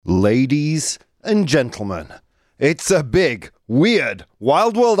Ladies and gentlemen, it's a big, weird,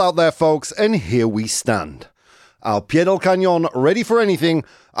 wild world out there, folks, and here we stand. Al pie del cañón, ready for anything.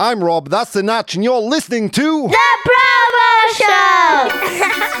 I'm Rob, that's the Natch, and you're listening to... The Promo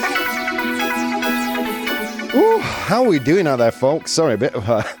Show! Ooh, how are we doing out there, folks? Sorry, a bit of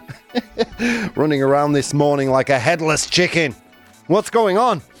running around this morning like a headless chicken. What's going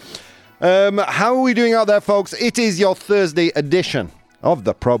on? How are we doing out there, folks? It is your Thursday edition of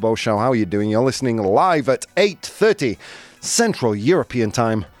the Probo Show. How are you doing? You're listening live at 8:30 Central European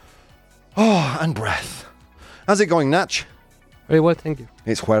Time. Oh, and breath. How's it going, Natch? Very well, thank you.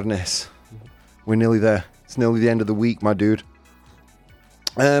 It's Jueves. We're nearly there. It's nearly the end of the week, my dude.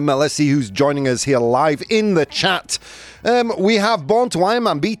 Let's see who's joining us here live in the chat. We have Born to Iron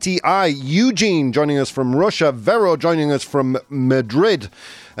Man, BTI, Eugene joining us from Russia, Vero joining us from Madrid.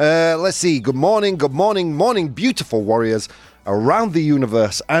 Let's see. Good morning, beautiful warriors around the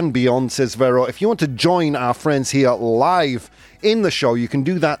universe and beyond, says Vero. If you want to join our friends here live in the show, you can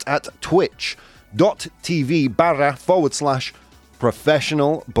do that at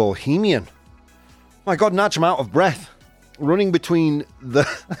twitch.tv/professional bohemian. My God, Natch, I'm out of breath. Running between the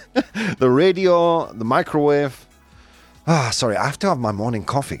radio, the microwave. Sorry, I have to have my morning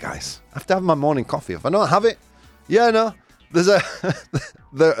coffee, guys. I have to have my morning coffee. If I don't have it, no, there's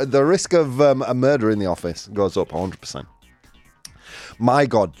the risk of a murder in the office goes up 100%. My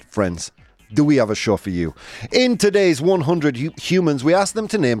God, friends, do we have a show for you? In today's 100 Humans, we asked them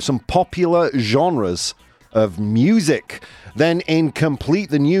to name some popular genres of music. Then in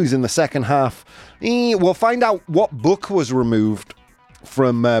Complete the News in the second half, we'll find out what book was removed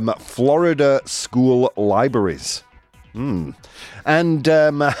from Florida school libraries. And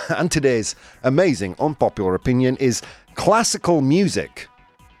today's amazing unpopular opinion is classical music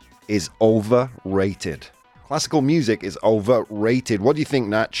is overrated. Classical music is overrated. What do you think,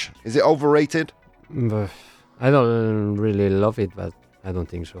 Natch? Is it overrated? I don't really love it, but I don't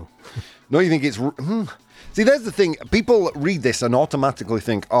think so. No, you think it's... See, there's the thing. People read this and automatically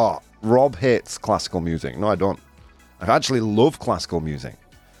think, oh, Rob hates classical music. No, I don't. I actually love classical music.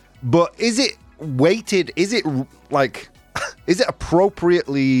 But is it weighted? Is it like... is it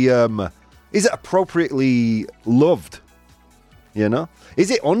appropriately loved? You know?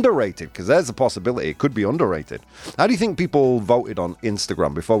 Is it underrated? Because there's a possibility. It could be underrated. How do you think people voted on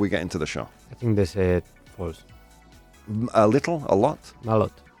Instagram before we get into the show? I think they said false. A little? A lot? A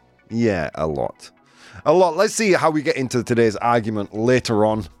lot. Yeah, a lot. A lot. Let's see how we get into today's argument later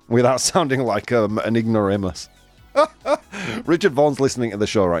on without sounding like an ignoramus. Richard Vaughan's listening to the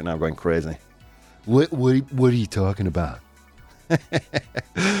show right now going crazy. What are you talking about?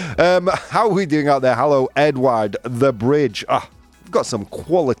 How are we doing out there? Hello, Edward, The Bridge. We've got some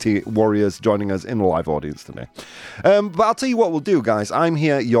quality warriors joining us in the live audience today. But I'll tell you what we'll do, guys. I'm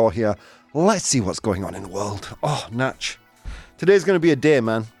here, you're here. Let's see what's going on in the world. Oh, Natch. Today's going to be a day,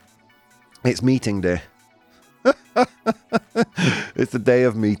 man. It's meeting day. It's the day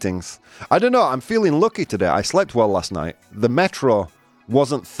of meetings. I don't know. I'm feeling lucky today. I slept well last night. The metro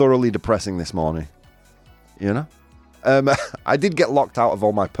wasn't thoroughly depressing this morning. You know? I did get locked out of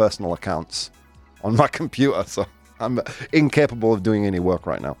all my personal accounts on my computer, so I'm incapable of doing any work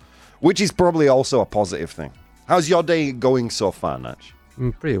right now, which is probably also a positive thing. How's your day going so far, Natch?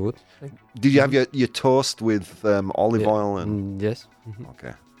 Pretty good. Did you have your toast with olive oil? And yes.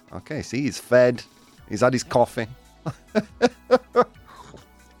 Okay, see, he's fed. He's had his coffee.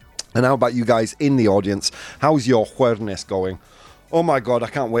 And how about you guys in the audience? How's your Jueves going? Oh my God, I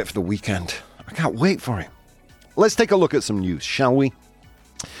can't wait for the weekend. I can't wait for it. Let's take a look at some news, shall we?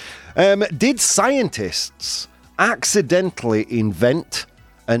 Did scientists accidentally invent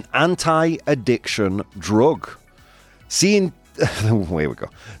an anti-addiction drug? Here we go.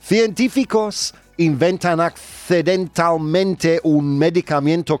 Científicos inventan accidentalmente un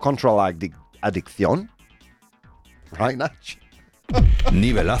medicamento contra la adicción. Right, Natch?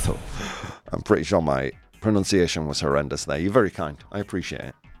 Nivelazo. I'm pretty sure my pronunciation was horrendous there. You're very kind. I appreciate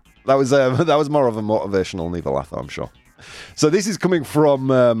it. That was more of a motivational nivelazo, I'm sure. So this is coming from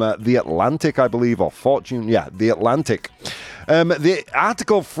The Atlantic, I believe, or Fortune. Yeah, The Atlantic. The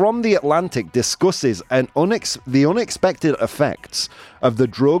article from The Atlantic discusses the unexpected effects of the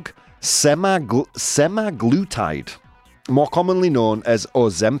drug semaglutide, more commonly known as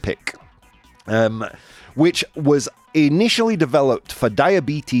Ozempic, which was initially developed for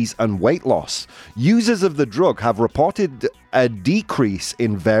diabetes and weight loss. Users of the drug have reported a decrease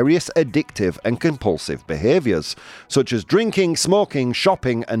in various addictive and compulsive behaviors, such as drinking, smoking,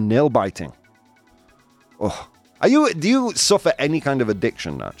 shopping, and nail biting. Oh. Do you suffer any kind of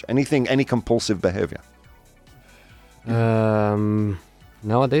addiction, Natch? Any compulsive behavior?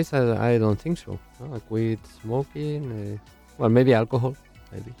 Nowadays, I don't think so. No, I quit smoking. Well, maybe alcohol,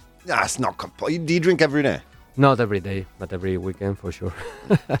 maybe. That's not complete. Do you drink every day? Not every day, but every weekend for sure.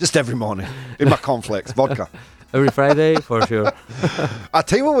 Just every morning in my cornflakes, vodka. Every Friday for sure. I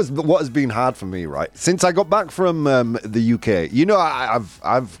tell you what has been hard for me, right? Since I got back from the UK, you know,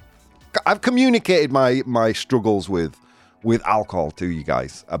 I've communicated my struggles with alcohol to you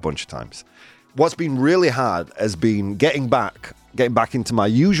guys a bunch of times. What's been really hard has been getting back into my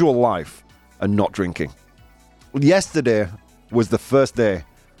usual life and not drinking. Yesterday was the first day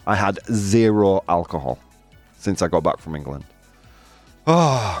I had 0 alcohol since I got back from England.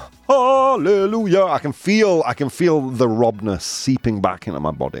 Oh, hallelujah. I can feel the robness seeping back into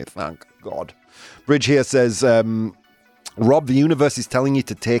my body. Thank God. Bridge here says, Rob, the universe is telling you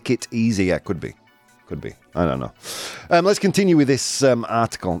to take it easy. Yeah, could be. I don't know. Let's continue with this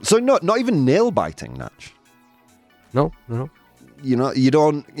article. So not even nail biting, Natch. No. You know, you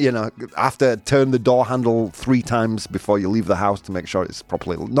don't, have to turn the door handle 3 times before you leave the house to make sure it's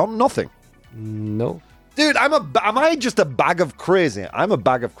properly... Nothing. No. Dude, am I just a bag of crazy? I'm a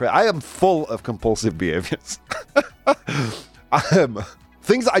bag of crazy. I am full of compulsive behaviors.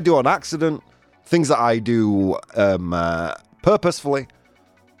 Things that I do on accident, things that I do purposefully.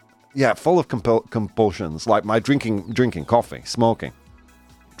 Yeah, full of compulsions, like my drinking coffee, smoking,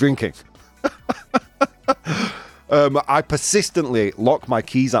 drinking. I persistently lock my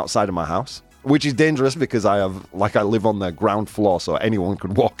keys outside of my house, which is dangerous because I live on the ground floor, so anyone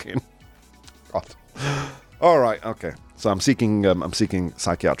could walk in. God. All right, okay. So I'm seeking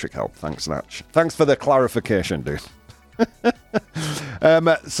psychiatric help. Thanks, Natch. Thanks for the clarification, dude.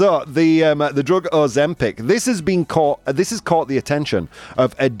 So the drug Ozempic. This has caught the attention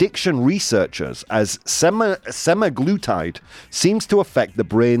of addiction researchers as semaglutide seems to affect the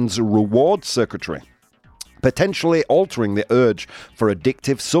brain's reward circuitry, potentially altering the urge for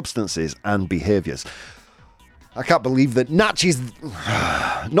addictive substances and behaviors. I can't believe that Natch is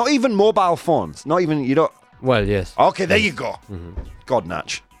not even mobile phones. Not even, you don't. Well, yes. Okay, there you go. Mm-hmm. God,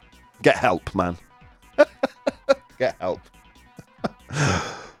 Natch. Get help, man. Get help.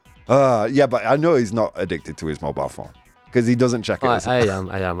 Yeah, but I know he's not addicted to his mobile phone because he doesn't check it. I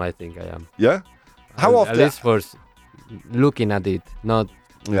am. I think I am. Yeah? How often? At least for looking at it, not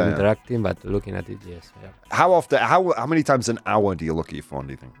interacting, but looking at it, yes. I am. How often? How many times an hour do you look at your phone,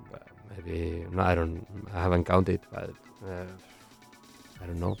 do you think? Maybe, no, I haven't counted, but I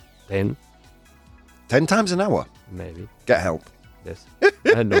don't know, 10? 10 times an hour? Maybe. Get help. Yes,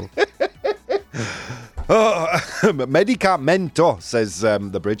 I know. Medicamento, says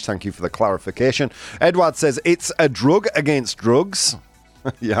the Bridge. Thank you for the clarification. Edward says, it's a drug against drugs.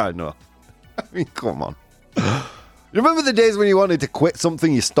 Yeah, I know. I mean, come on. You remember the days when you wanted to quit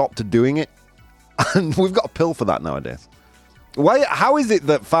something, you stopped doing it? And we've got a pill for that nowadays. Why? How is it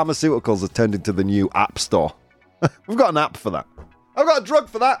that pharmaceuticals have turned into the new app store? We've got an app for that. I've got a drug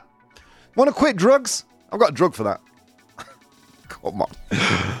for that. Want to quit drugs? I've got a drug for that. Come on.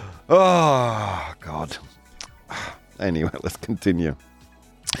 Oh, God. Anyway, let's continue.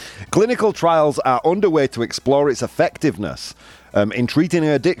 Clinical trials are underway to explore its effectiveness in treating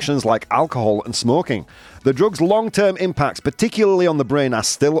addictions like alcohol and smoking. The drug's long-term impacts, particularly on the brain, are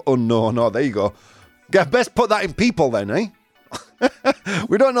still unknown. Oh, there you go. Best put that in people then, eh?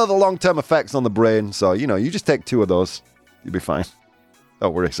 We don't know the long-term effects on the brain, so, you just take 2 of those. You'll be fine.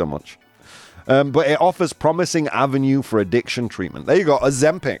 Don't worry so much. But it offers promising avenue for addiction treatment. There you go,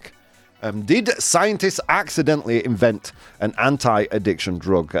 Ozempic. Did scientists accidentally invent an anti-addiction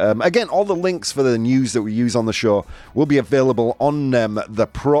drug? Again, all the links for the news that we use on the show will be available on the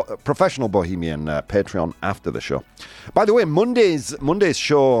Professional Bohemian Patreon after the show. By the way, Monday's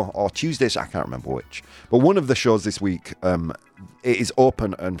show, or Tuesday's, I can't remember which, but one of the shows this week, it is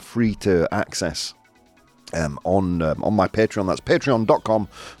open and free to access on my Patreon. That's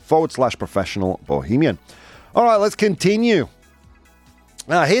patreon.com/Professional Bohemian. All right, let's continue.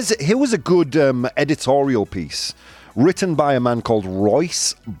 Here was a good editorial piece written by a man called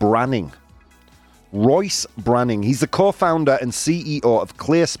Royce Branning. Royce Branning. He's the co-founder and CEO of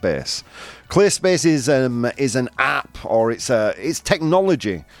ClearSpace. ClearSpace is an app, or it's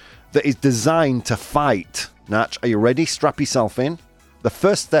technology that is designed to fight. Natch, are you ready? Strap yourself in. The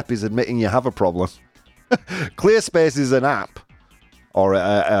first step is admitting you have a problem. ClearSpace is an app or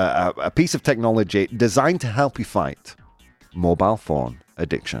a piece of technology designed to help you fight mobile phone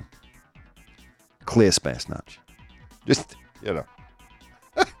addiction. ClearSpace, Natch. Just,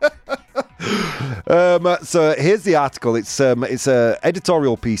 so here's the article. It's a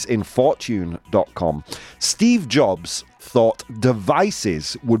editorial piece in Fortune.com. Steve Jobs thought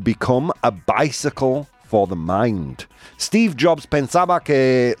devices would become a bicycle for the mind. Steve Jobs pensaba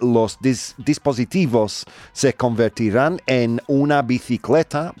que los dispositivos se convertirán en una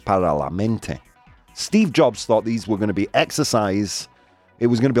bicicleta para la mente. Steve Jobs thought these were going to be exercise. It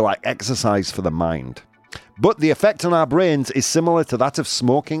was going to be like exercise for the mind. But the effect on our brains is similar to that of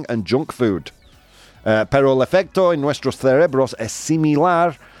smoking and junk food. Pero el efecto en nuestros cerebros es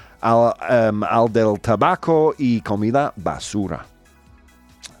similar al del tabaco y comida basura.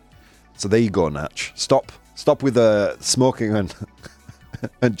 So there you go, Natch. Stop with smoking and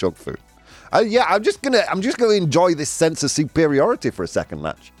and junk food. I'm just gonna enjoy this sense of superiority for a second,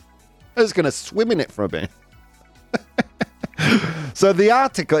 Natch. I'm just gonna swim in it for a bit. So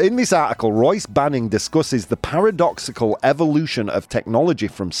in this article, Royce Banning discusses the paradoxical evolution of technology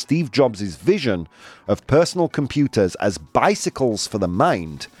from Steve Jobs' vision of personal computers as bicycles for the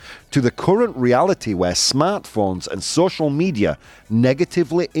mind to the current reality where smartphones and social media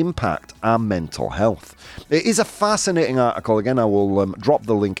negatively impact our mental health. It is a fascinating article. Again, I will drop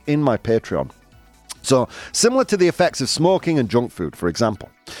the link in my Patreon. So, similar to the effects of smoking and junk food, for example,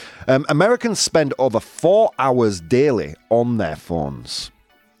 Americans spend over 4 hours daily on their phones.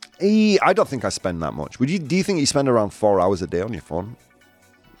 I don't think I spend that much. Do you think you spend around 4 hours a day on your phone?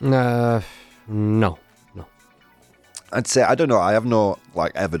 No. I'd say, I don't know, I have no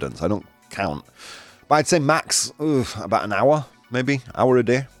evidence, I don't count. But I'd say max, about an hour, maybe, hour a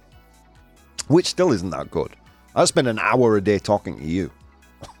day. Which still isn't that good. I spend an hour a day talking to you.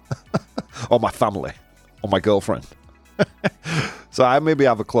 Or my family. Or my girlfriend. So I maybe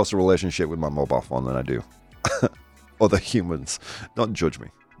have a closer relationship with my mobile phone than I do other humans. Don't judge me.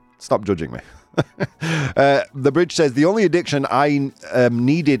 Stop judging me. The Bridge says, the only addiction I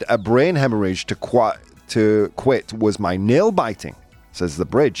needed a brain hemorrhage to quit was my nail biting, says The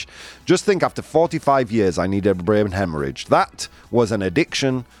Bridge. Just think, after 45 years, I needed a brain hemorrhage. That was an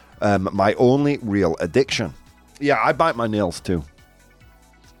addiction, my only real addiction. Yeah, I bite my nails too.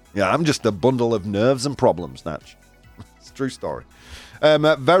 Yeah, I'm just a bundle of nerves and problems, Natch. It's a true story.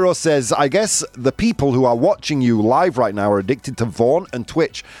 Vero says, I guess the people who are watching you live right now are addicted to Vaughn and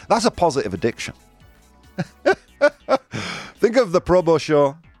Twitch. That's a positive addiction. Think of the Probo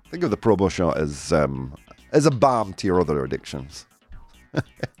Show. Think of the Probo Show as a balm to your other addictions.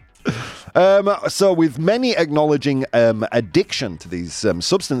 So with many acknowledging addiction to these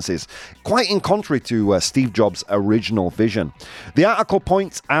substances, quite in contrary to Steve Jobs' original vision, the article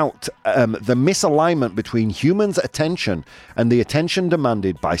points out the misalignment between humans' attention and the attention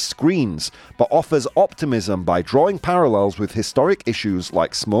demanded by screens, but offers optimism by drawing parallels with historic issues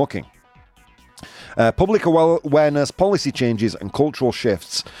like smoking. Public awareness, policy changes and cultural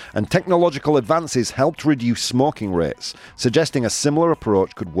shifts and technological advances helped reduce smoking rates, suggesting a similar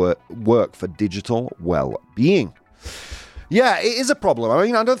approach could work for digital well-being. Yeah, it is a problem. I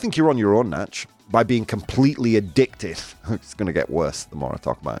mean, I don't think you're on your own, Natch, by being completely addicted. It's going to get worse the more I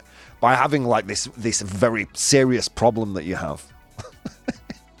talk about it. By having this very serious problem that you have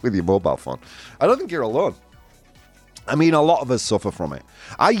with your mobile phone. I don't think you're alone. I mean, a lot of us suffer from it.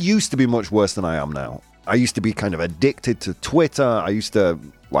 I used to be much worse than I am now. I used to be kind of addicted to Twitter. I used to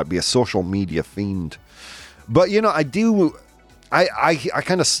be a social media fiend. But I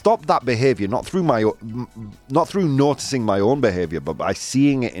kind of stopped that behavior, not through noticing my own behavior, but by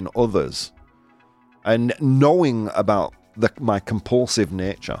seeing it in others and knowing about my compulsive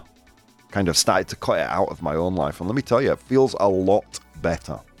nature. Kind of started to cut it out of my own life. And let me tell you, it feels a lot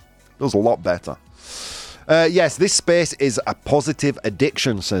better. Yes, this space is a positive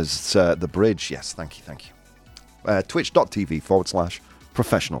addiction, says The Bridge. Yes, thank you.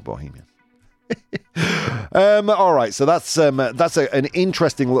 Twitch.tv/professional bohemian. All right, so that's an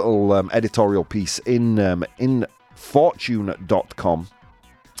interesting little editorial piece in fortune.com.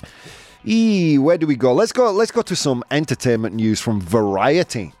 Where do we go? Let's go to some entertainment news from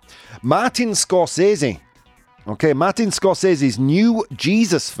Variety. Martin Scorsese's new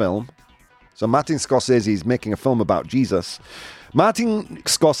Jesus film. So Martin Scorsese is making a film about Jesus. Martin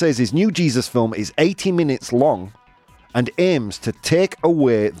Scorsese's new Jesus film is 80 minutes long and aims to take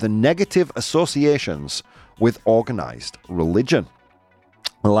away the negative associations with organized religion.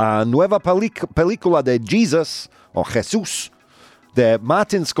 La nueva película de Jesus, o Jesús, de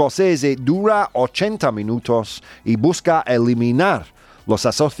Martin Scorsese dura 80 minutos y busca eliminar las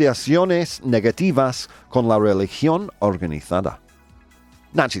asociaciones negativas con la religión organizada.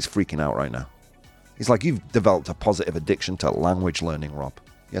 Natch is freaking out right now. He's like, you've developed a positive addiction to language learning, Rob.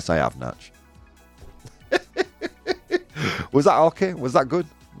 Yes, I have, Natch. Was that okay? Was that good?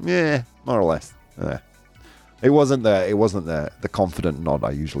 Yeah, more or less. It wasn't the confident nod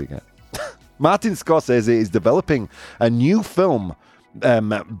I usually get. Martin Scorsese is developing a new film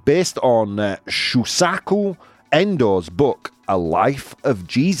based on Shusaku Endo's book, A Life of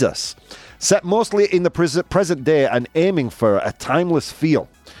Jesus. Set mostly in the present day and aiming for a timeless feel.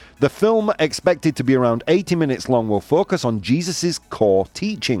 The film, expected to be around 80 minutes long, will focus on Jesus' core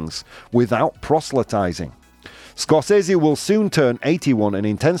teachings without proselytizing. Scorsese will soon turn 81 and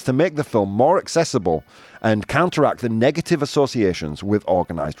intends to make the film more accessible and counteract the negative associations with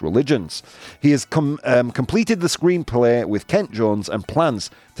organized religions. He has completed the screenplay with Kent Jones and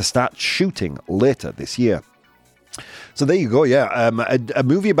plans to start shooting later this year. So there you go, yeah. A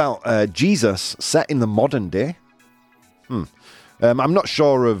movie about Jesus set in the modern day. I'm not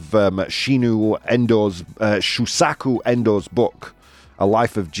sure of Shusaku Endo's book, A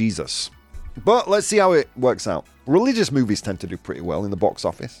Life of Jesus. But let's see how it works out. Religious movies tend to do pretty well in the box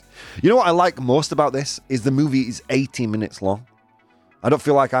office. You know what I like most about this is the movie is 80 minutes long. I don't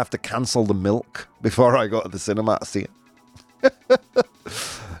feel like I have to cancel the milk before I go to the cinema to see it.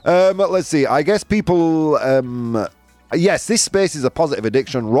 Let's see. I guess people... yes, this space is a positive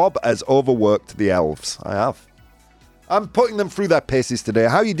addiction. Rob has overworked the elves. I have. I'm putting them through their paces today.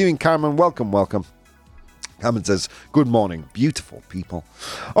 How are you doing, Carmen? Welcome. Carmen says, good morning. Beautiful people.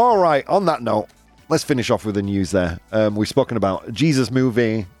 All right, on that note, let's finish off with the news there. We've spoken about Jesus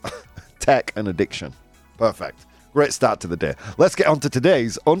movie, tech, and addiction. Perfect. Great start to the day. Let's get on to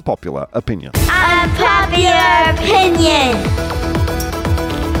today's unpopular opinion. Unpopular opinion.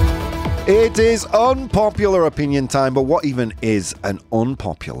 It is unpopular opinion time, but what even is an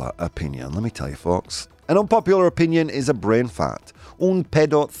unpopular opinion? Let me tell you, folks. An unpopular opinion is a brain fart, un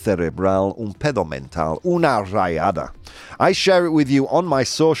pedo cerebral, un pedo mental, una rayada. I share it with you on my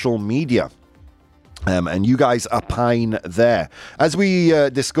social media, and you guys opine there. As we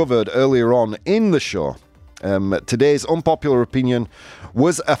discovered earlier on in the show, today's unpopular opinion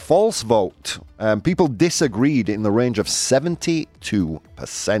was a false vote. People disagreed in the range of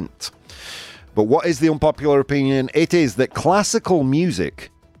 72%. But what is the unpopular opinion? It is that classical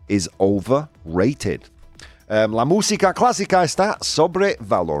music is overrated. La música clásica está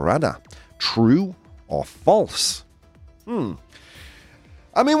sobrevalorada. True or false? I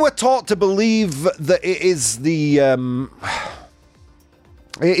mean, we're taught to believe that it is the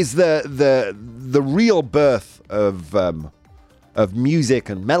real birth of music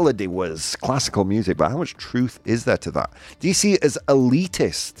and melody was classical music. But how much truth is there to that? Do you see it as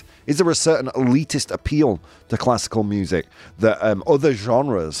elitist? Is there a certain elitist appeal to classical music that other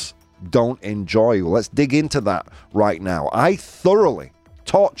genres don't enjoy? Well, let's dig into that right now. I thoroughly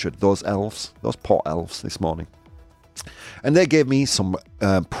tortured those elves, those poor elves, this morning. And they gave me some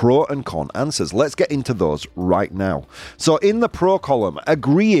pro and con answers. Let's get into those right now. So in the pro column,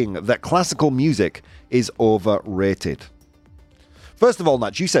 agreeing that classical music is overrated. First of all,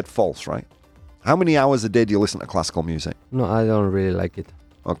 Natch, you said false, right? How many hours a day do you listen to classical music? No, I don't really like it.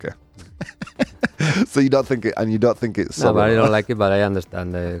 Okay. So you don't think it, and you don't think it's... No, but I don't like it, but I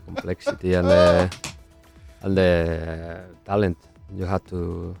understand the complexity and the talent you have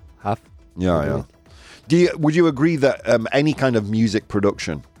to have. Yeah. Would you agree that any kind of music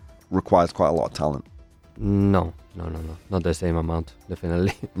production requires quite a lot of talent? No. Not the same amount,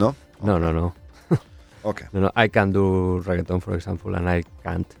 definitely. No? No. Okay. No, I can do reggaeton, for example, and I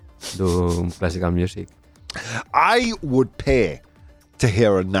can't do classical music. I would pay to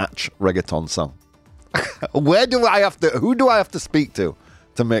hear a Natch reggaeton song. Who do I have to speak to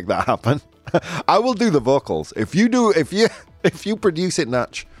make that happen? I will do the vocals. If you produce it,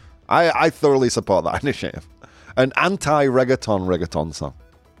 Natch, I thoroughly support that initiative. An anti-reggaeton song.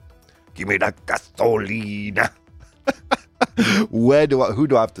 Give me that gasolina. Who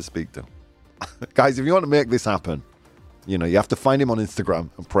do I have to speak to? Guys, if you want to make this happen, you have to find him on Instagram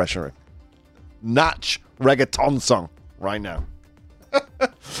and pressure him. Natch reggaeton song right now.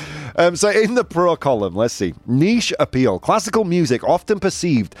 So in the pro column, let's see. Niche appeal. Classical music often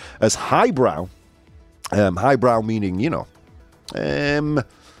perceived as highbrow. Highbrow meaning, again,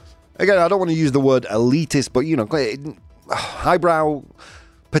 I don't want to use the word elitist, but, highbrow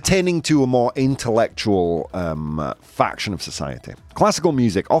pertaining to a more intellectual faction of society. Classical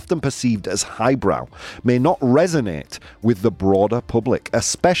music, often perceived as highbrow, may not resonate with the broader public,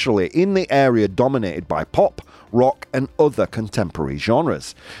 especially in the area dominated by pop, rock, and other contemporary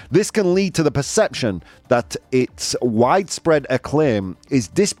genres. This can lead to the perception that its widespread acclaim is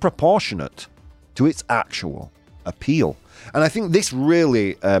disproportionate to its actual appeal. And I think this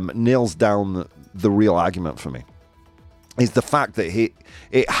really nails down the real argument for me, is the fact that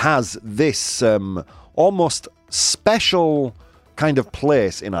it has this almost special kind of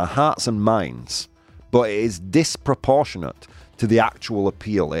place in our hearts and minds, but it is disproportionate to the actual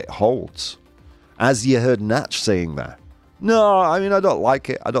appeal it holds. As you heard Natch saying there, No, I mean, I don't like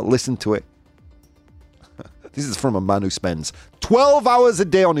it. I don't listen to it. This is from a man who spends 12 hours a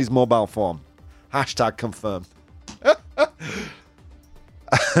day on his mobile phone. Hashtag confirmed.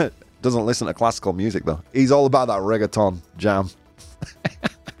 Doesn't listen to classical music, though. He's all about that reggaeton jam.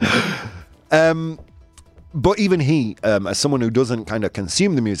 But even he, as someone who doesn't kind of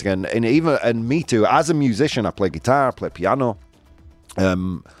consume the music, and me too, as a musician, I play guitar, I play piano.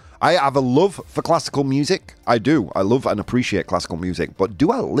 I have a love for classical music. I do. I love and appreciate classical music. But do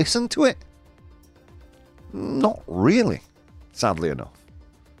I listen to it? Not really, sadly enough.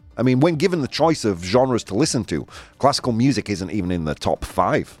 I mean, when given the choice of genres to listen to, classical music isn't even in the top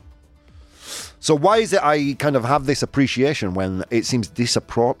 5. So why is it I kind of have this appreciation when it seems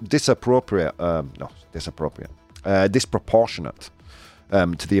disproportionate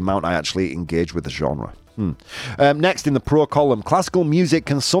to the amount I actually engage with the genre? Next, in the pro column, classical music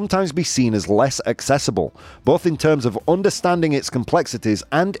can sometimes be seen as less accessible, both in terms of understanding its complexities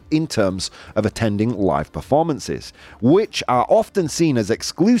and in terms of attending live performances, which are often seen as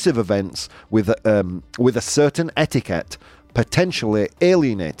exclusive events with a certain etiquette, potentially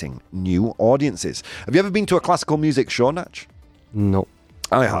alienating new audiences. Have you ever been to a classical music show, Natch? No.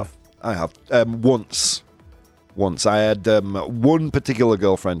 I have. Once. I had one particular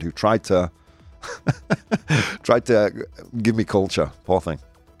girlfriend who tried to give me culture. Poor thing.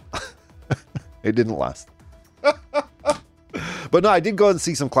 It didn't last. But no, I did go and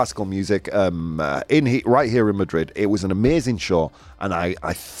see some classical music right here in Madrid. It was an amazing show, and I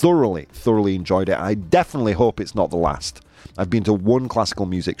thoroughly enjoyed it. I definitely hope it's not the last. I've been to one classical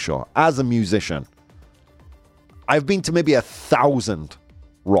music show. As a musician, I've been to maybe 1,000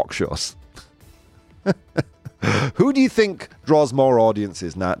 rock shows. Who do you think draws more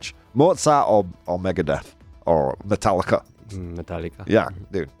audiences, Natch? Mozart or Megadeth? Or Metallica? Metallica. Yeah,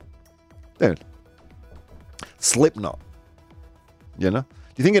 dude. Slipknot. You know? Do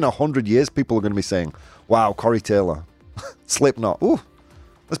you think in 100 years people are going to be saying, wow, Corey Taylor, Slipknot. Ooh,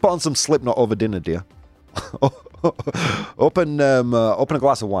 let's put on some Slipknot over dinner, dear. Open a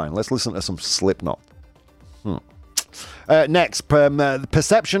glass of wine. Let's listen to some Slipknot. Next,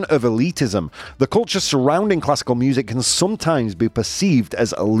 perception of elitism. The culture surrounding classical music can sometimes be perceived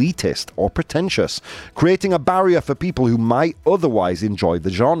as elitist or pretentious, creating a barrier for people who might otherwise enjoy the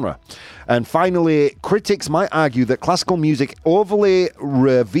genre. And finally, critics might argue that classical music overly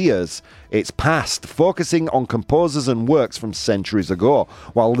reveres its past, focusing on composers and works from centuries ago,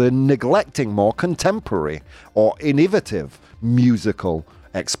 while they're neglecting more contemporary or innovative musical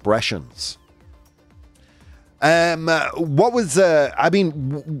expressions. In the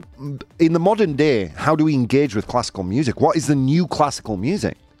modern day, how do we engage with classical music? What is the new classical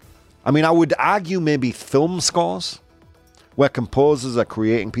music? I mean, I would argue maybe film scores, where composers are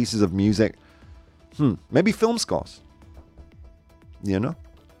creating pieces of music. Maybe film scores. You know?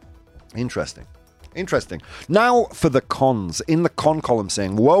 Interesting. Now for the cons. In the con column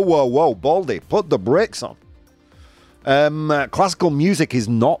saying, whoa, Baldy, put the brakes on. Classical music is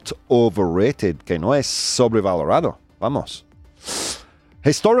not overrated, que no es sobrevalorado. Vamos.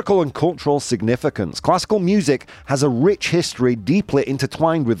 Historical and cultural significance. Classical music has a rich history deeply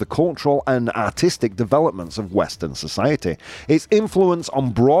intertwined with the cultural and artistic developments of Western society. Its influence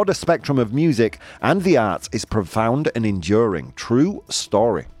on broader spectrum of music and the arts is profound and enduring. True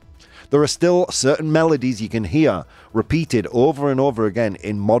story. There are still certain melodies you can hear repeated over and over again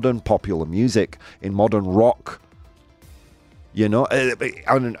in modern popular music, in modern rock. You know,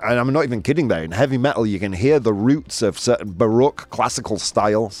 and I'm not even kidding there. In heavy metal, you can hear the roots of certain Baroque classical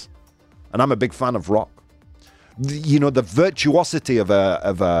styles. And I'm a big fan of rock. You know, the virtuosity of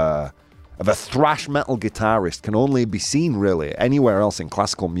a thrash metal guitarist can only be seen, really, anywhere else in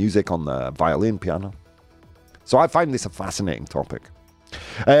classical music on the violin, piano. So I find this a fascinating topic.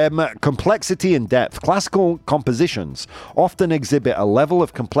 Complexity and depth. Classical compositions often exhibit a level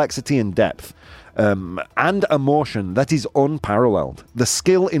of complexity and depth and emotion that is unparalleled. The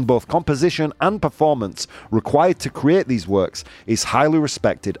skill in both composition and performance required to create these works is highly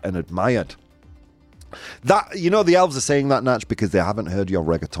respected and admired. That, you know, the elves are saying that, Natch, because they haven't heard your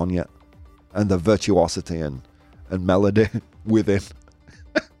reggaeton yet, and the virtuosity and melody within.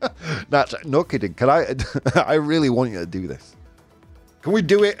 Natch, no kidding. Can I? I really want you to do this. Can we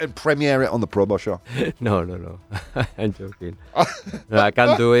do it and premiere it on the Probo Show? No. I'm joking. No, I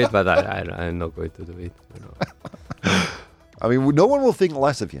can't do it, but I'm not going to do it. No. I mean, no one will think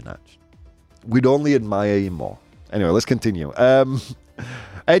less of you, Natch. We'd only admire you more. Anyway, let's continue.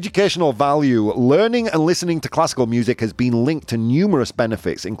 Educational value. Learning and listening to classical music has been linked to numerous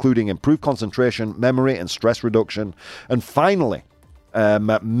benefits, including improved concentration, memory, and stress reduction. And finally,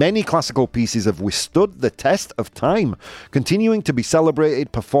 Many classical pieces have withstood the test of time, continuing to be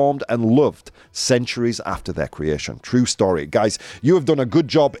celebrated, performed, and loved centuries after their creation. True story. Guys, you have done a good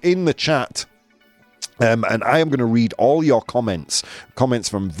job in the chat. And I am going to read all your comments. Comments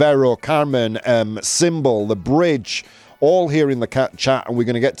from Vero, Carmen, Symbol, The Bridge, all here in the chat, and we're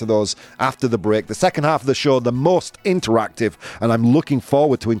going to get to those after the break. The second half of the show, the most interactive, and I'm looking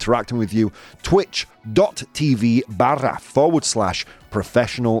forward to interacting with you.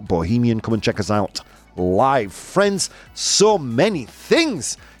 Twitch.tv/professional bohemian. Come and check us out live. Friends, so many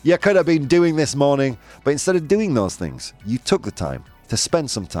things you could have been doing this morning, but instead of doing those things, you took the time to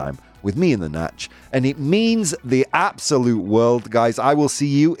spend some time with me in the Natch, and it means the absolute world, guys. I will see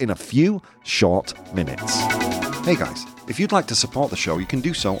you in a few short minutes. Hey guys, if you'd like to support the show, you can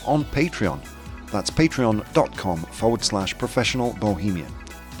do so on Patreon. That's patreon.com/professional bohemian.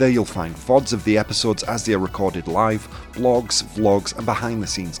 There you'll find VODs of the episodes as they are recorded live, blogs, vlogs, and behind the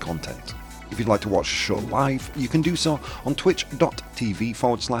scenes content. If you'd like to watch the show live, you can do so on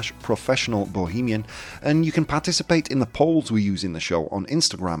twitch.tv/professional bohemian, and you can participate in the polls we use in the show on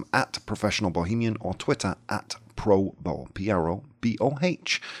Instagram @professional bohemian or Twitter @probo,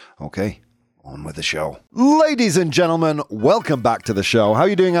 PROBOH. Okay, on with the show. Ladies and gentlemen, welcome back to the show. How are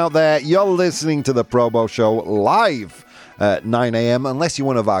you doing out there? You're listening to the Probo Show live at 9 a.m. unless you're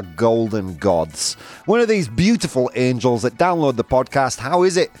one of our golden gods, one of these beautiful angels that download the podcast. How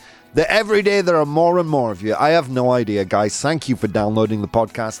is it that every day there are more and more of you? I have no idea, guys. Thank you for downloading the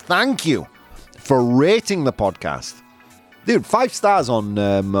podcast. Thank you for rating the podcast. Dude, 5 stars on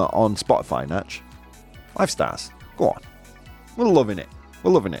Spotify, Natch. 5 stars. Go on. We're loving it.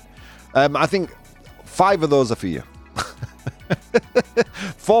 We're loving it. I think 5 of those are for you.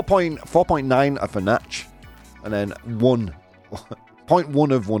 4.9 are for Natch. And then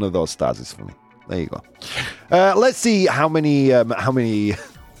 1.1 of one of those stars is for me. There you go. Let's see how many...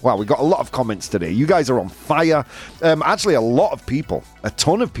 Wow, we got a lot of comments today. You guys are on fire. Actually, a lot of people, a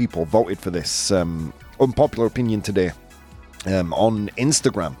ton of people voted for this unpopular opinion today on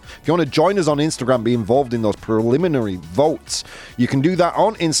Instagram. If you want to join us on Instagram, be involved in those preliminary votes, you can do that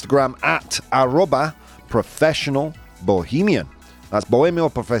on Instagram @professionalbohemian. That's Bohemio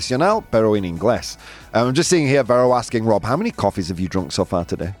Profesional, pero en inglés. I'm just seeing here, Vero asking, Rob, how many coffees have you drunk so far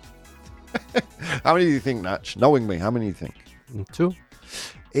today? How many do you think, Natch? Knowing me, how many do you think? 2.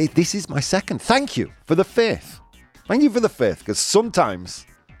 This is my second. Thank you for the faith. Thank you for the faith, because sometimes,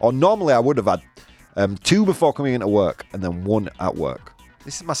 or normally I would have had 2 before coming into work and then 1 at work.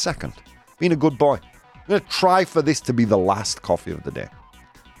 This is my second. Being a good boy. I'm going to try for this to be the last coffee of the day.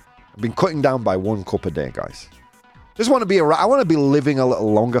 I've been cutting down by 1 cup a day, guys. Just want to be around. I want to be living a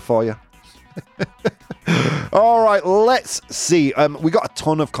little longer for you. All right, let's see. We got a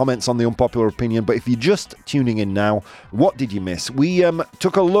ton of comments on the unpopular opinion, but if you're just tuning in now, what did you miss? We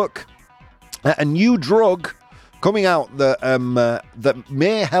took a look at a new drug coming out that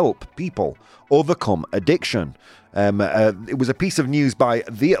may help people overcome addiction. It was a piece of news by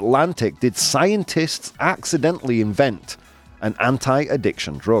The Atlantic. Did scientists accidentally invent an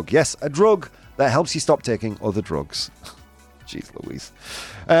anti-addiction drug? Yes, a drug that helps you stop taking other drugs. Jeez Louise.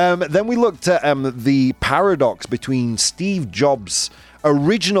 Then we looked at the paradox between Steve Jobs'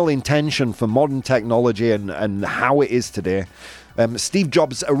 original intention for modern technology and how it is today. Steve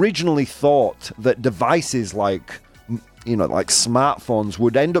Jobs originally thought that devices like smartphones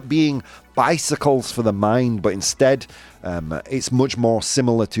would end up being bicycles for the mind, but instead it's much more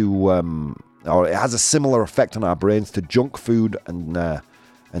similar to, or it has a similar effect on our brains to junk food and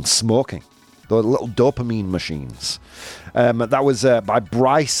smoking. The little dopamine machines. That was by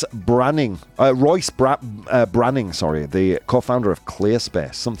Royce Branning, the co-founder of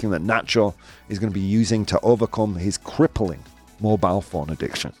ClearSpace, something that Nacho is going to be using to overcome his crippling mobile phone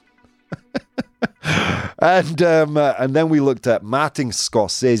addiction. And then we looked at Martin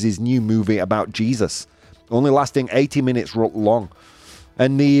Scorsese's new movie about Jesus, only lasting 80 minutes long.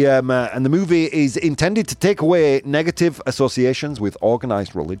 And the movie is intended to take away negative associations with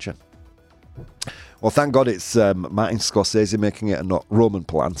organized religion. Well, thank God it's Martin Scorsese making it and not Roman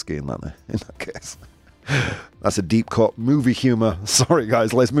Polanski in that case. That's a deep cut movie humor. Sorry,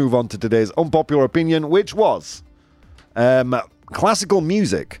 guys. Let's move on to today's unpopular opinion, which was classical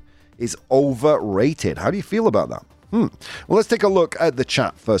music is overrated. How do you feel about that? Well, let's take a look at the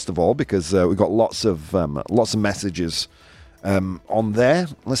chat first of all, because we've got lots of messages on there.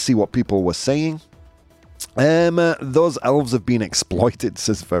 Let's see what people were saying. Those elves have been exploited,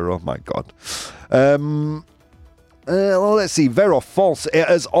 says Pharaoh. Oh my God. Let's see. Vero, false. It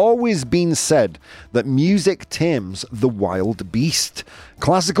has always been said that music tames the wild beast.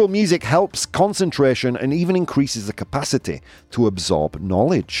 Classical music helps concentration and even increases the capacity to absorb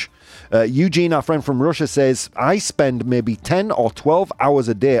knowledge. Eugene, our friend from Russia, says, I spend maybe 10 or 12 hours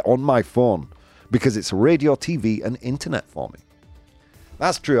a day on my phone because it's radio, TV, and internet for me.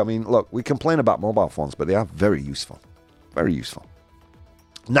 That's true. I mean, look, we complain about mobile phones, but they are very useful. Very useful.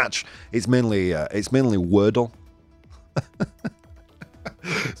 Natch, it's mainly Wordle.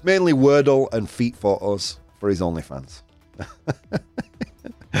 It's mainly Wordle and feet photos for his OnlyFans.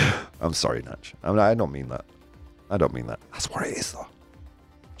 I'm sorry, Natch. I don't mean that. I don't mean that. That's what it is, though.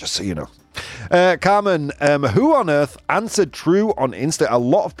 Just so you know. Carmen, who on earth answered true on Insta? A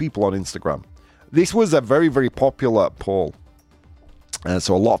lot of people on Instagram. This was a very, very popular poll.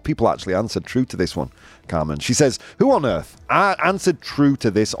 So a lot of people actually answered true to this one, Carmen. She says, who on earth answered true to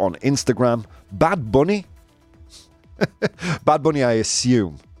this on Instagram? Bad Bunny? Bad Bunny, I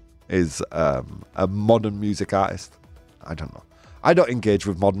assume, is a modern music artist. I don't know. I don't engage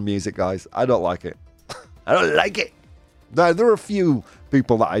with modern music, guys. I don't like it. I don't like it. There are a few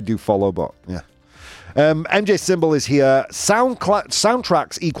people that I do follow, but yeah. MJ Symbol is here.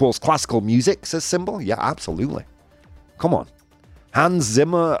 Soundtracks equals classical music, says Symbol. Yeah, absolutely. Come on. Hans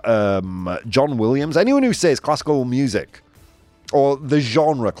Zimmer, John Williams, anyone who says classical music, or the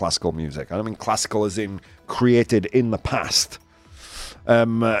genre classical music, I don't mean classical as in created in the past.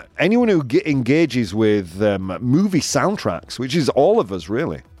 Anyone who engages with movie soundtracks, which is all of us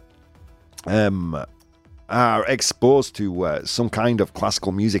really, are exposed to some kind of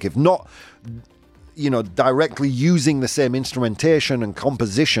classical music, if not, directly using the same instrumentation and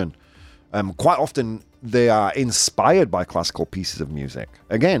composition. Quite often they are inspired by classical pieces of music.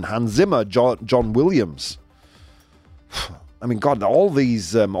 Again, Hans Zimmer, John Williams. I mean, God, all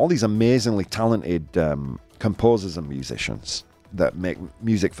these amazingly talented composers and musicians that make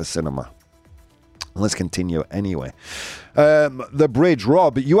music for cinema. Let's continue anyway. The Bridge,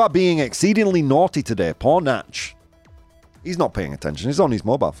 Rob, you are being exceedingly naughty today. Poor Natch. He's not paying attention. He's on his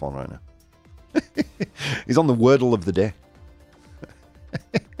mobile phone right now. He's on the Wordle of the day.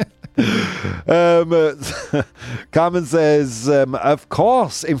 Carmen says, of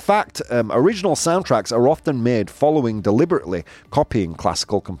course. In fact, original soundtracks are often made following deliberately copying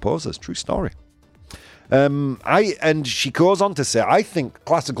classical composers. True story. And she goes on to say, I think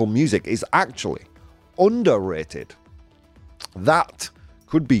classical music is actually underrated. That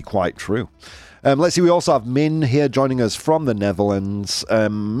could be quite true. Let's see, we also have Min here joining us from the Netherlands.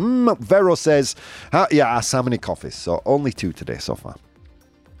 Vero says, ask how many coffees? So only 2 today so far.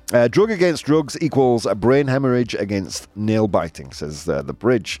 Drug against drugs equals a brain hemorrhage against nail biting, says the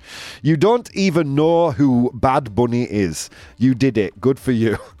Bridge. You don't even know who Bad Bunny is. You did it. Good for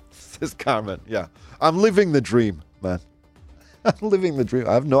you, says Carmen. Yeah, I'm living the dream, man. I'm living the dream.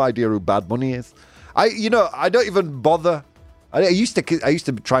 I have no idea who Bad Bunny is. I don't even bother. I used to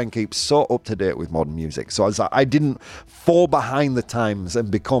try and keep so up to date with modern music, so I didn't fall behind the times and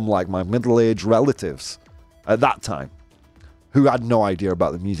become like my middle-aged relatives at that time, who had no idea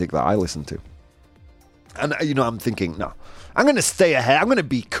about the music that I listened to. And, I'm thinking, no, I'm going to stay ahead. I'm going to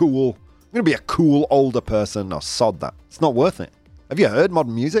be cool. I'm going to be a cool older person. No, sod that. It's not worth it. Have you heard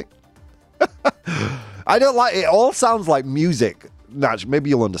modern music? I don't like it. All sounds like music. Natch, maybe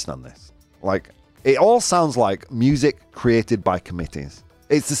you'll understand this. Like, it all sounds like music created by committees.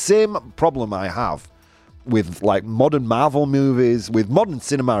 It's the same problem I have with, like, modern Marvel movies, with modern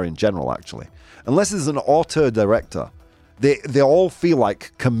cinema in general, actually. Unless there's an auteur director, They all feel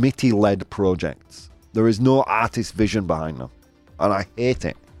like committee-led projects. There is no artist vision behind them. And I hate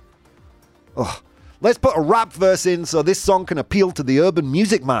it. Ugh. Let's put a rap verse in so this song can appeal to the urban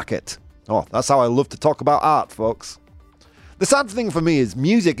music market. Oh, that's how I love to talk about art, folks. The sad thing for me is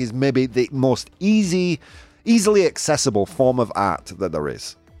music is maybe the most easily accessible form of art that there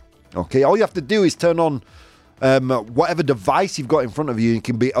is. Okay, all you have to do is turn on whatever device you've got in front of you, and you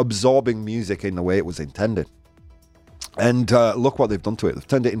can be absorbing music in the way it was intended. And look what they've done to it. They've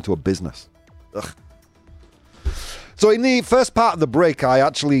turned it into a business. Ugh. So in the first part of the break, I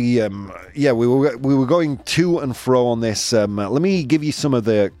actually, we were going to and fro on this. Let me give you some of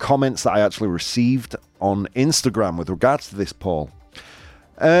the comments that I actually received on Instagram with regards to this poll.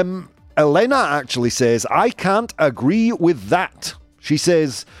 Elena actually says, I can't agree with that. She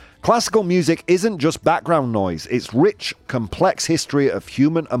says, classical music isn't just background noise. It's rich, complex history of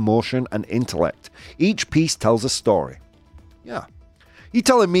human emotion and intellect. Each piece tells a story. Yeah. You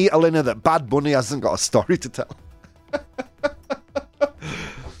telling me, Elena, that Bad Bunny hasn't got a story to tell?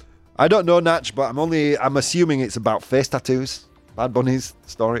 I don't know, Natch, but I'm assuming it's about face tattoos. Bad Bunny's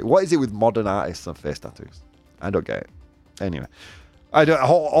story. What is it with modern artists and face tattoos? I don't get it. Anyway,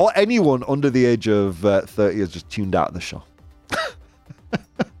 or anyone under the age of 30 has just tuned out of the show.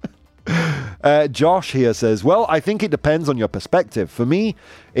 Josh here says, well, I think it depends on your perspective. For me,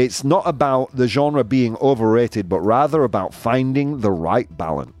 it's not about the genre being overrated, but rather about finding the right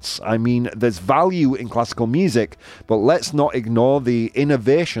balance. I mean, there's value in classical music, but let's not ignore the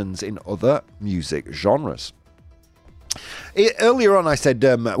innovations in other music genres. Earlier on, I said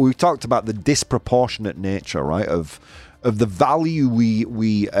we talked about the disproportionate nature, right, of the value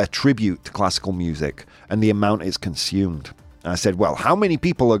we attribute to classical music and the amount it's consumed. I said, well, how many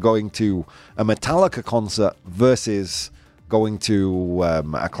people are going to a Metallica concert versus going to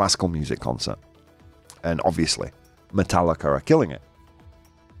a classical music concert? And obviously, Metallica are killing it.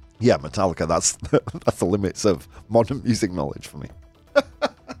 Yeah, Metallica, that's the limits of modern music knowledge for me.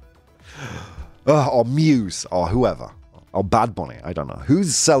 Or Muse, or whoever. Or Bad Bunny, I don't know.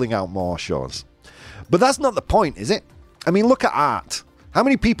 Who's selling out more shows? But that's not the point, is it? I mean, look at art. How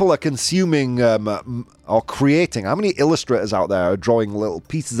many people are consuming or creating? How many illustrators out there are drawing little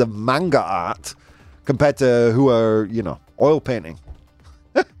pieces of manga art compared to who are, oil painting?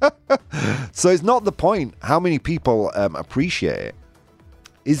 So it's not the point how many people appreciate it.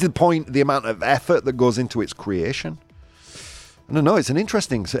 Is the point the amount of effort that goes into its creation? I don't know. It's an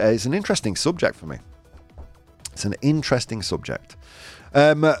interesting subject for me. It's an interesting subject.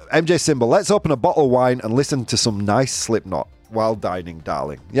 MJ Symbol, let's open a bottle of wine and listen to some nice Slipknot while dining,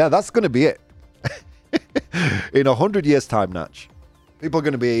 darling. Yeah, that's going to be it. In 100 years' time, Natch, people are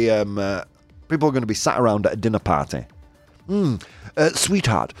going to be sat around at a dinner party.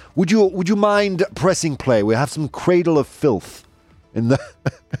 Sweetheart, would you mind pressing play? We have some Cradle of Filth in the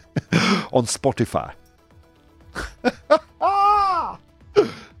on Spotify.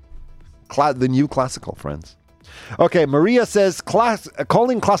 The new classical, friends. Okay, Maria says,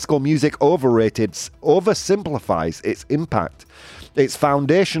 calling classical music overrated oversimplifies its impact. Its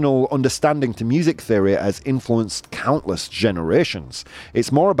foundational understanding to music theory has influenced countless generations.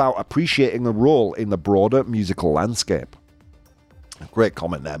 It's more about appreciating the role in the broader musical landscape. Great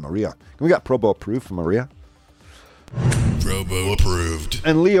comment there, Maria. Can we get Probo approved for Maria? Probo approved.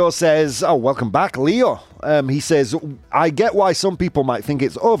 And Leo says, welcome back, Leo. He says, I get why some people might think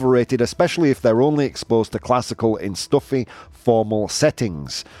it's overrated, especially if they're only exposed to classical in stuffy, formal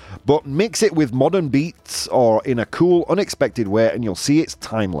settings. But mix it with modern beats or in a cool, unexpected way, and you'll see it's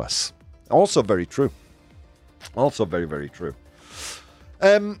timeless. Also very true. Also very, very true.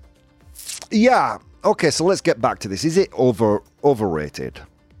 Yeah, okay, so let's get back to this. Is it overrated?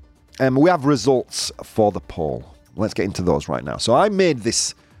 We have results for the poll. Let's get into those right now. So I made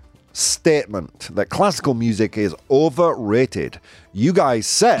this statement that classical music is overrated. You guys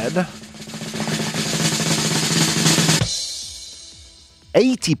said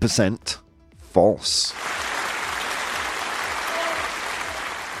 80% false.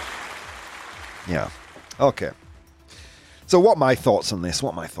 Yeah. Okay. So what are my thoughts on this?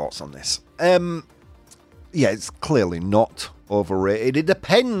 Yeah, it's clearly not overrated. It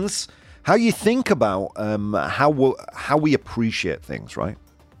depends how you think about how we appreciate things, right?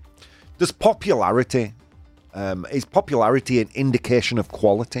 Does popularity, is popularity an indication of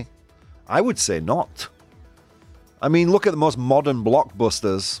quality? I would say not. I mean, look at the most modern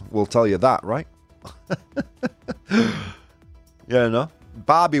blockbusters, will tell you that, right? Yeah, no?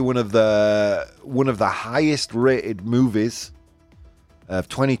 Barbie, one of the highest rated movies of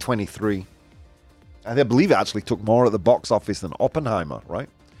 2023. I believe it actually took more at the box office than Oppenheimer, right?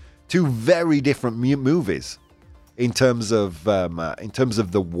 Two very different movies in terms of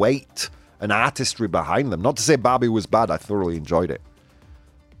the weight and artistry behind them. Not to say Barbie was bad, I thoroughly enjoyed it,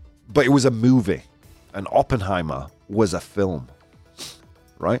 but it was a movie, and Oppenheimer was a film,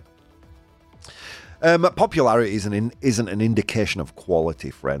 right? Popularity isn't an indication of quality,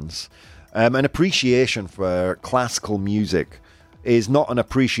 friends. An appreciation for classical music is not an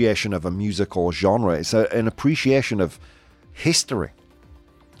appreciation of a musical genre. It's an appreciation of history.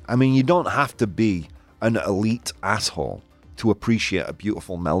 I mean, you don't have to be an elite asshole to appreciate a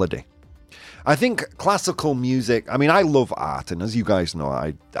beautiful melody. I think classical music, I mean, I love art, and as you guys know,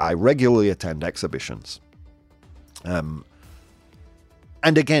 I regularly attend exhibitions. And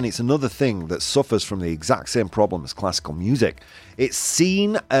again, it's another thing that suffers from the exact same problem as classical music. It's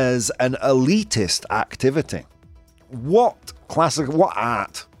seen as an elitist activity. What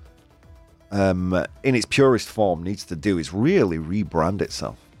art, in its purest form, needs to do is really rebrand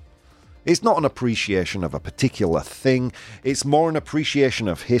itself. It's not an appreciation of a particular thing. It's more an appreciation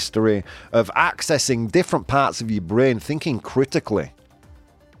of history, of accessing different parts of your brain, thinking critically.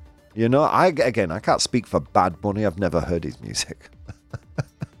 You know, I can't speak for Bad Bunny. I've never heard his music.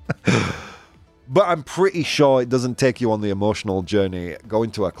 But I'm pretty sure it doesn't take you on the emotional journey going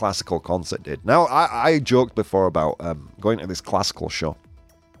to a classical concert did. Now, I joked before about going to this classical show.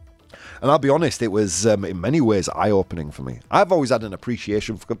 And I'll be honest, it was in many ways eye-opening for me. I've always had an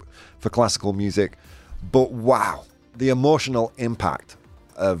appreciation for classical music. But wow, the emotional impact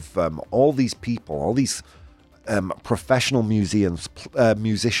of all these people, all these professional musicians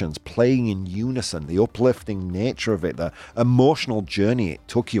playing in unison, the uplifting nature of it, the emotional journey it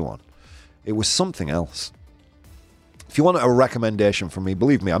took you on. It was something else. If you want a recommendation from me,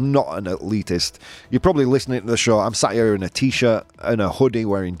 believe me, I'm not an elitist. You're probably listening to the show. I'm sat here in a t-shirt and a hoodie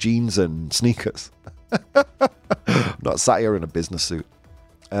wearing jeans and sneakers. I'm not sat here in a business suit.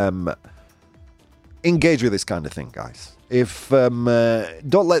 Engage with this kind of thing, guys. If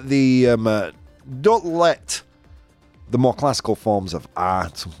don't let the more classical forms of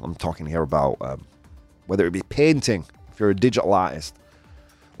art, I'm talking here about whether it be painting, if you're a digital artist.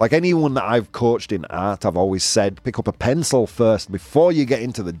 Like anyone that I've coached in art, I've always said, pick up a pencil first before you get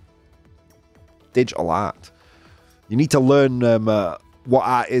into the digital art. You need to learn what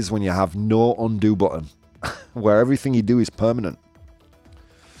art is when you have no undo button, where everything you do is permanent.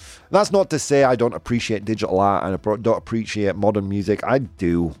 That's not to say I don't appreciate digital art and I don't appreciate modern music. I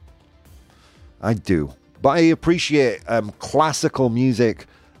do. But I appreciate classical music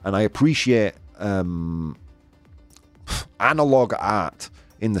and I appreciate analog art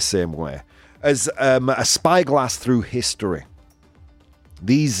in the same way as a spyglass through history.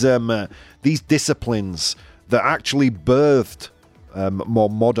 These disciplines that actually birthed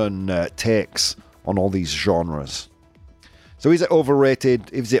more modern takes on all these genres. So is it overrated?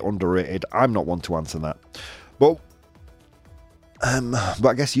 Is it underrated? I'm not one to answer that. But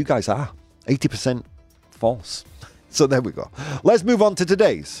I guess you guys are. 80% false. So there we go. Let's move on to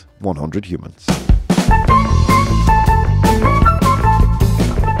today's 100 Humans.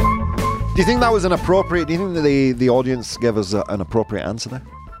 Do you think that was an appropriate... Do you think that the audience gave us an appropriate answer there?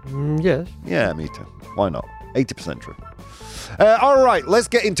 Yes. Yeah, me too. Why not? 80% true. All right, let's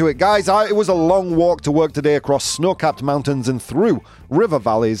get into it, guys. It was a long walk to work today across snow-capped mountains and through river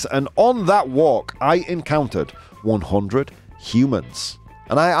valleys. And on that walk, I encountered 100 humans.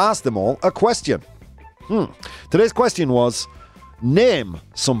 And I asked them all a question. Today's question was, name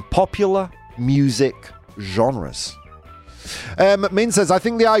some popular music genres. Min says, I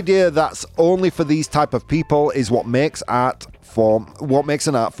think the idea that's only for these type of people is what makes an art form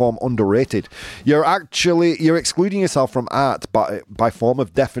underrated. You're excluding yourself from art by form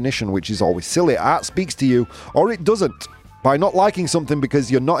of definition, which is always silly. Art speaks to you, or it doesn't. By not liking something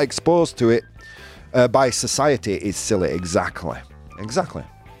because you're not exposed to it by society is silly. Exactly.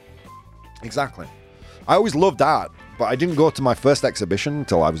 I always loved art, but I didn't go to my first exhibition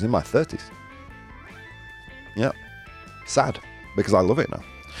until I was in my 30s. Yeah. Sad, because I love it now.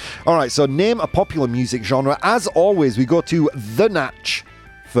 All right, so name a popular music genre. As always, we go to the Natch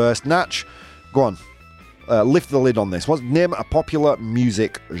first. Natch, go on. Lift the lid on this. Name a popular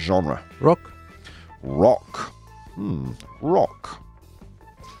music genre. Rock. Rock.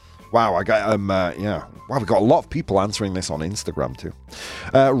 Wow, I got Wow, we've got a lot of people answering this on Instagram too.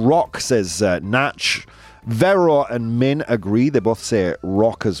 Rock says Natch. Vero and Min agree. They both say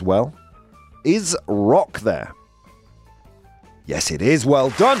rock as well. Is rock there? Yes, it is. Well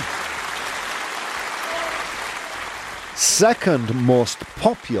done. Second most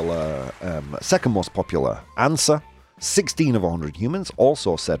popular answer. 16 of 100 humans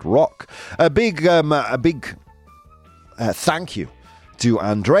also said rock. A big thank you to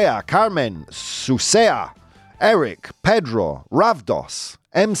Andrea, Carmen, Susea, Eric, Pedro, Ravdos,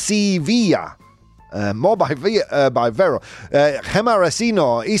 MC Villa, more by Vero, Gemma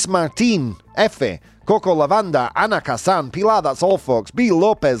Resino, Ismartin, Efe, Coco Lavanda, Ana Casan, Pilar, that's all folks, B.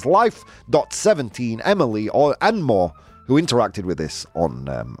 Lopez, Life.17, Emily, and more, who interacted with this on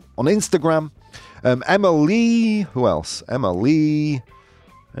Instagram. Emily, who else? Emily,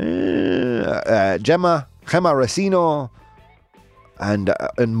 Gemma Resino,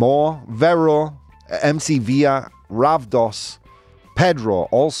 and more. Vero, MC Villa, Ravdos, Pedro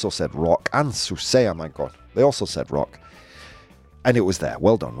also said rock, and Susea, my God, they also said rock. And it was there.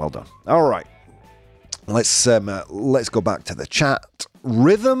 Well done. All right. Let's go back to the chat.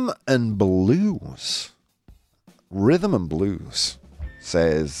 Rhythm and blues,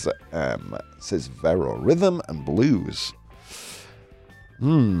 says Vero. Rhythm and blues.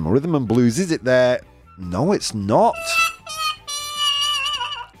 Rhythm and blues. Is it there? No, it's not.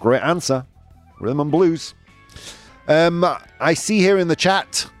 Great answer. Rhythm and blues. I see here in the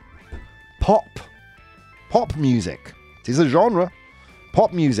chat, pop music. It is a genre.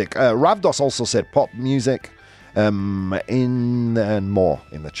 Pop music. Ravdos also said pop music. And more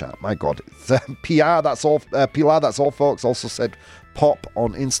in the chat. My God. It's, Pilar, that's all, folks, also said pop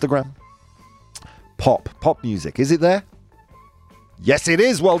on Instagram. Pop music. Is it there? Yes, it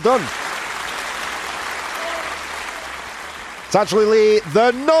is. Well done. It's actually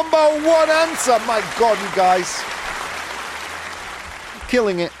the number one answer. My God, you guys. You're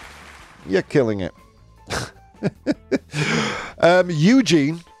killing it. You're killing it.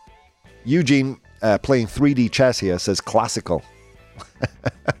 Eugene, playing 3D chess here, says classical.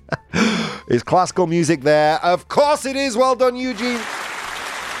 Is classical music there? Of course it is. Well done, Eugene.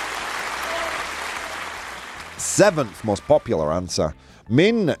 7th most popular answer.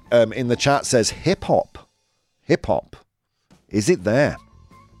 Min in the chat says hip-hop. Hip-hop. Is it there?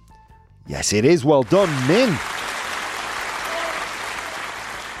 Yes, it is. Well done, Min.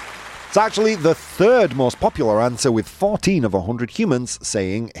 It's actually the 3rd most popular answer, with 14 of 100 humans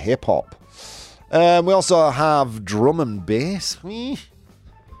saying hip-hop. We also have drum and bass. Well,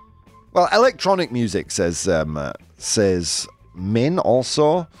 electronic music, says Min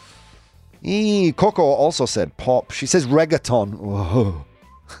also. Coco also said pop. She says reggaeton. Whoa.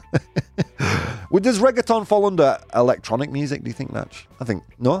 Does reggaeton fall under electronic music, do you think, Natch? I think,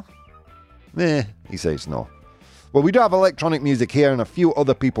 no? He says no. Well, we do have electronic music here, and a few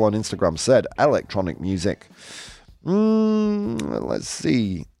other people on Instagram said electronic music. Let's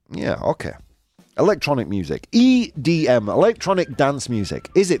see. Yeah, okay. Electronic music. EDM, electronic dance music.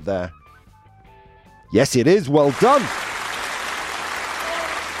 Is it there? Yes, it is. Well done.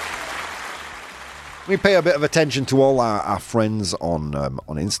 We pay a bit of attention to all our friends on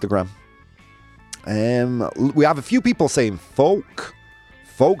Instagram. We have a few people saying folk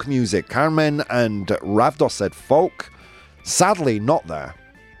music. Carmen and Ravdos said folk. Sadly, not there.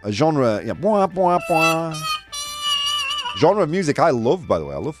 A genre, yeah, bwah, bwah, bwah. Genre of music I love, by the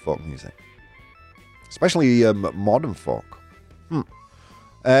way. I love folk music, especially modern folk.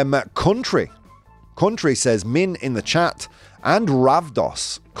 Country says Min in the chat, and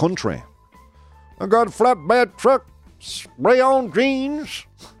Ravdos. Country. I got a flatbed truck, spray on jeans.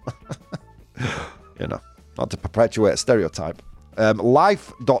 Not to perpetuate a stereotype.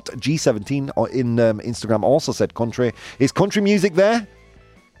 Life.g17 in Instagram also said country. Is country music there?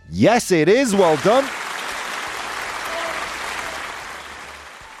 Yes, it is. Well done.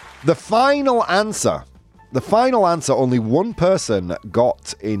 The final answer, only one person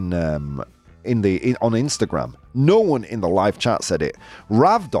got on Instagram. No one in the live chat said it.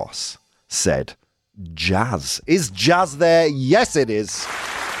 Ravdos said jazz. Is jazz there? Yes, it is.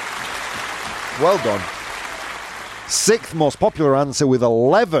 Well done. 6th most popular answer, with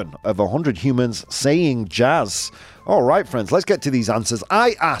 11 of 100 humans saying jazz. All right, friends, let's get to these answers.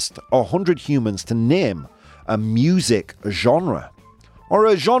 I asked 100 humans to name a music genre, or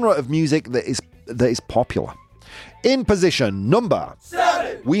a genre of music that is popular. In position number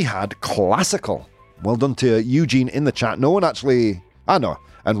 7, we had classical. Well done to Eugene in the chat. No one actually, I know,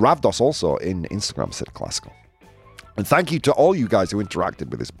 and Ravdos also in Instagram said classical. And thank you to all you guys who interacted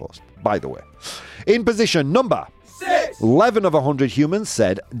with this post, by the way. In position number 6, 11 of 100 humans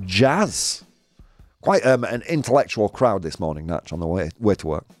said jazz. Quite an intellectual crowd this morning, Natch, on the way to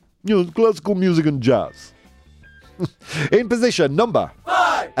work. Classical music and jazz. In position number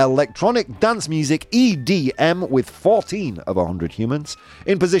 5, electronic dance music, EDM, with 14 of 100 humans.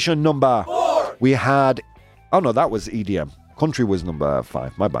 In position number 4, we had... Oh, no, that was EDM. Country was number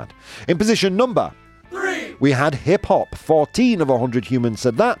 5, my bad. In position number 3, we had hip-hop. 14 of 100 humans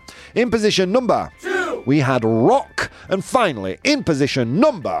said that. In position number 2, we had rock. And finally, in position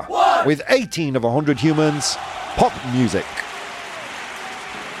number 1, with 18 of 100 humans, pop music.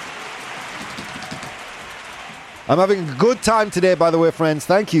 I'm having a good time today, by the way, friends.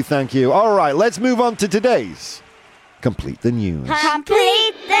 Thank you. All right, let's move on to today's Complete the News.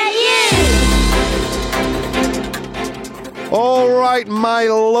 Complete the news. All right, my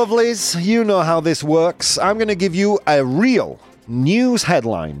lovelies, you know how this works. I'm going to give you a real news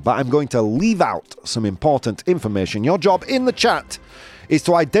headline, but I'm going to leave out some important information. Your job in the chat is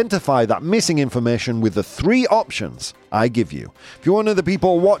to identify that missing information with the 3 options I give you. If you're one of the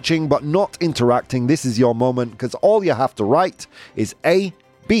people watching but not interacting, this is your moment, because all you have to write is A,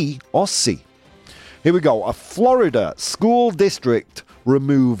 B, or C. Here we go. A Florida school district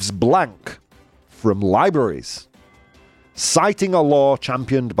removes blank from libraries, citing a law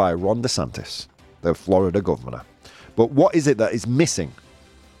championed by Ron DeSantis, the Florida governor. But what is it that is missing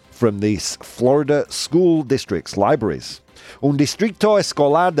from these Florida school districts' libraries? Un distrito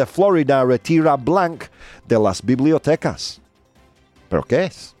escolar de Florida retira blank de las bibliotecas. ¿Pero qué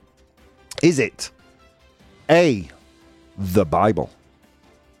es? Is it A, the Bible?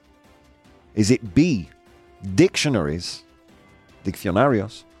 Is it B, dictionaries,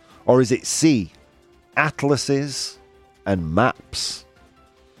 diccionarios, or is it C, atlases and maps?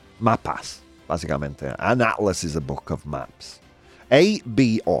 Mapas, básicamente. An atlas is a book of maps. A,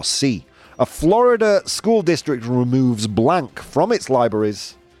 B, or C. A Florida school district removes blank from its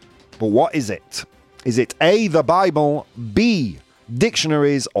libraries, but what is it? Is it A, the Bible, B,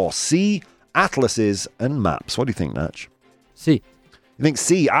 dictionaries, or C, atlases and maps? What do you think, Natch? C. You think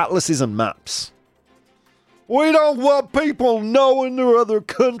C, atlases and maps? We don't want people knowing there are other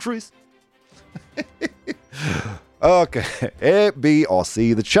countries. Okay, A, B, or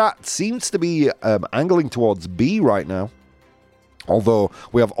C. The chat seems to be angling towards B right now. Although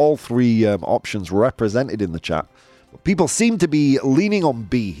we have all three options represented in the chat. People seem to be leaning on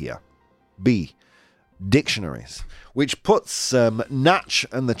B here. B, dictionaries. Which puts Natch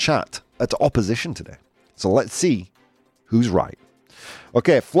and the chat at opposition today. So let's see who's right.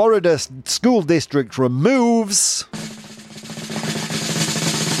 Okay, Florida school district removes...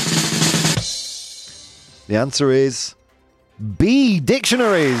 The answer is B,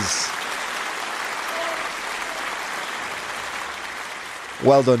 dictionaries.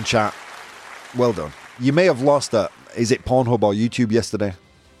 Well done, chat. Well done. You may have lost at, is it Pornhub or YouTube yesterday?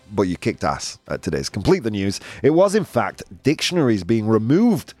 But you kicked ass at today's Complete the News. It was, in fact, dictionaries being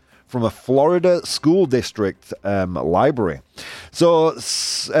removed from a Florida school district library. So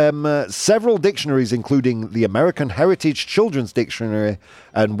several dictionaries, including the American Heritage Children's Dictionary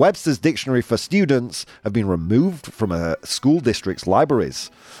and Webster's Dictionary for Students, have been removed from a school district's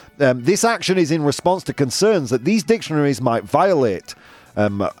libraries. This action is in response to concerns that these dictionaries might violate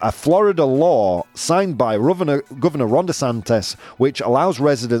a Florida law signed by Governor Ron DeSantis, which allows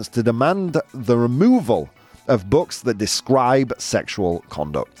residents to demand the removal of books that describe sexual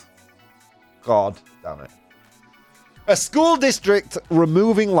conduct. God damn it. A school district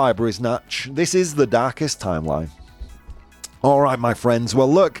removing libraries, Natch. This is the darkest timeline. All right, my friends.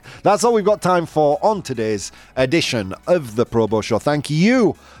 Well, look, that's all we've got time for on today's edition of the Probo Show. Thank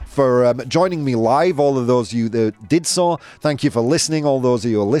you for joining me live, all of those of you that did so. Thank you for listening, all those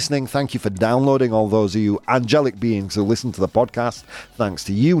of you who are listening. Thank you for downloading, all those of you angelic beings who listen to the podcast. Thanks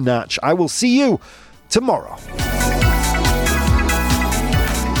to you, Natch. I will see you tomorrow.